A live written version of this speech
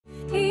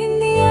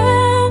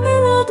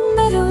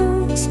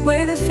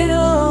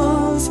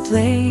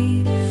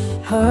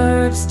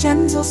harp's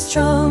gentle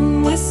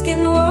strum,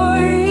 whisking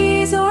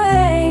worries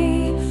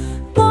away.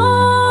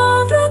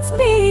 Baldrets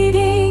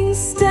beating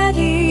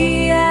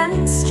steady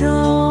and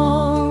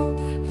strong,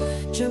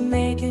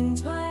 Jamaican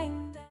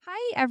twang.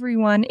 Hi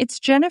everyone, it's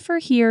Jennifer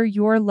here,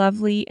 your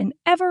lovely and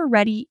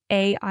ever-ready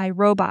AI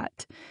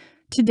robot.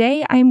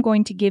 Today I am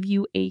going to give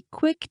you a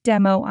quick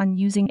demo on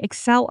using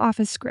Excel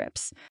Office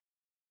scripts.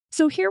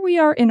 So here we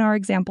are in our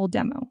example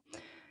demo.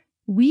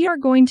 We are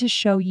going to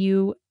show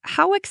you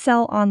how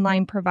Excel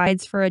Online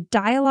provides for a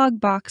dialog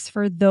box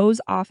for those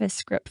Office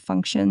script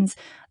functions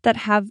that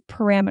have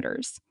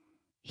parameters.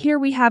 Here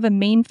we have a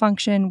main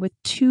function with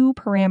two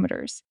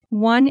parameters.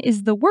 One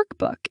is the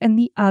workbook and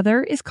the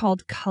other is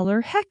called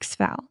color hex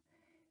val.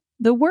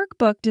 The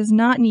workbook does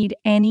not need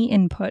any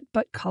input,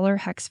 but color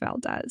hex val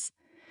does.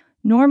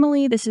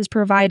 Normally, this is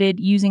provided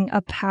using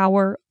a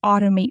Power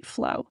Automate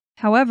flow.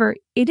 However,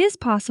 it is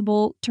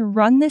possible to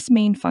run this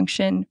main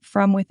function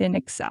from within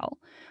Excel.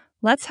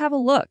 Let's have a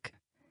look.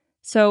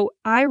 So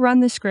I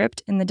run the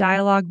script and the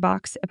dialog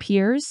box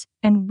appears,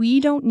 and we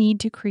don't need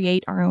to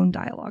create our own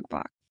dialog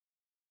box.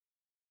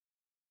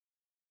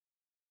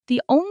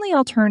 The only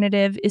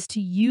alternative is to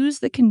use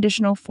the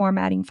conditional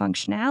formatting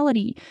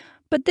functionality,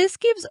 but this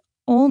gives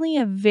only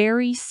a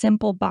very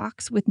simple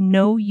box with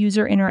no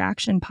user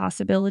interaction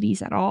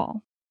possibilities at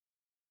all.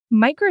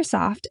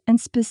 Microsoft,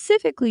 and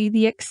specifically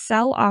the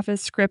Excel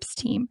Office scripts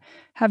team,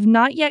 have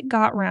not yet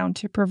got round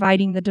to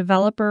providing the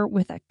developer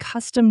with a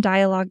custom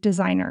dialog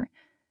designer,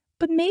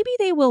 but maybe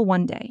they will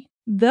one day.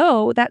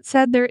 Though, that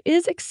said, there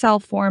is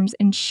Excel forms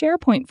and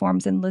SharePoint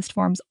forms and list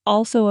forms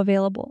also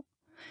available.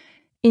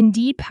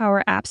 Indeed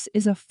Power Apps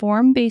is a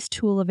form-based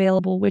tool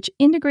available which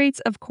integrates,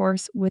 of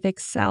course, with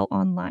Excel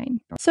Online.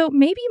 So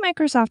maybe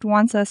Microsoft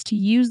wants us to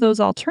use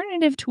those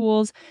alternative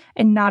tools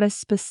and not a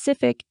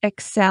specific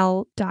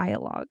Excel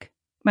dialog.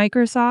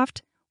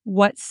 Microsoft,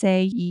 what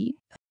say ye?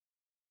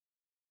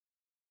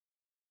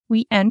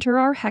 We enter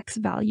our hex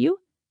value,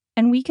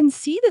 and we can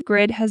see the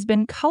grid has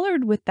been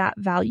colored with that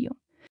value.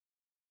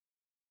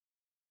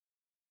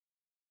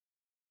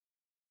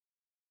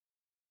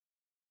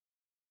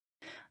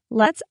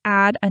 Let's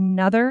add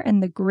another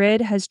and the grid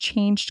has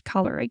changed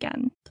color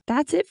again.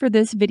 That's it for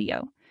this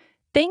video.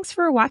 Thanks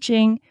for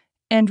watching,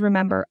 and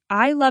remember,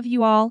 I love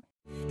you all.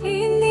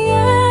 In the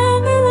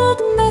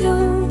emerald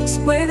meadows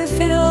where the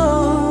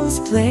fiddles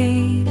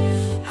play,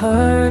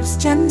 harp's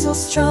gentle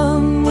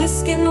strum,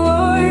 whisking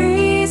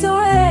worries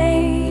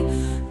away.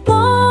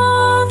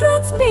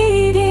 Baldrets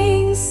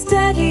beating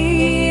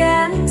steady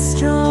and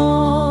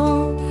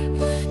strong,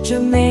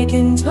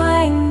 Jamaican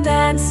twang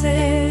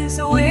dances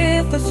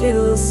with the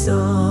fiddle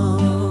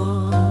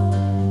song.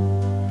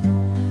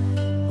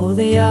 Oh,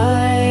 the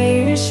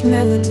Irish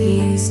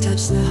melodies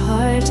touch the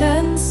heart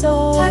and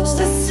soul. Touch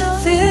the soul.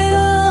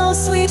 Fiddle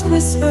sweet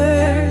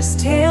whispers,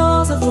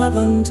 tales of love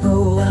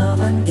untold.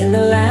 In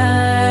the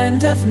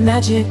land of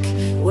magic,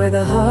 where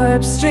the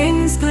harp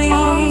strings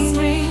gleam,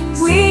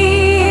 we